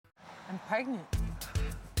I'm pregnant.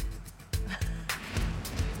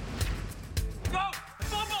 Go!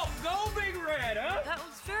 Football! Go, Big Red, huh? That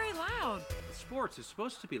was very loud. Sports is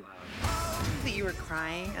supposed to be loud. That you were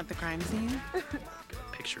crying at the crime scene? Get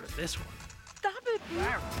a picture of this one. Stop it.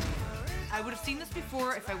 I would have seen this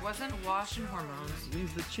before if I wasn't awash in hormones. It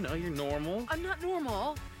means that, you know, you're normal. I'm not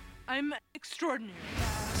normal. I'm extraordinary.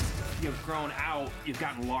 You've grown out, you've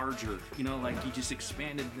gotten larger. You know, like you just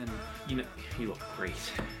expanded and, you know, you look great.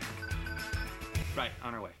 Right,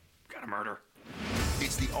 on our way. Got a murder.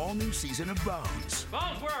 It's the all-new season of Bones.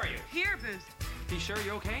 Bones, where are you? Here, Booth. You sure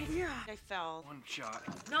you're okay? Yeah. I fell. One shot.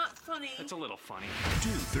 Not funny. That's a little funny. Due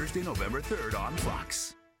Thursday, November 3rd on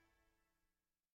Fox.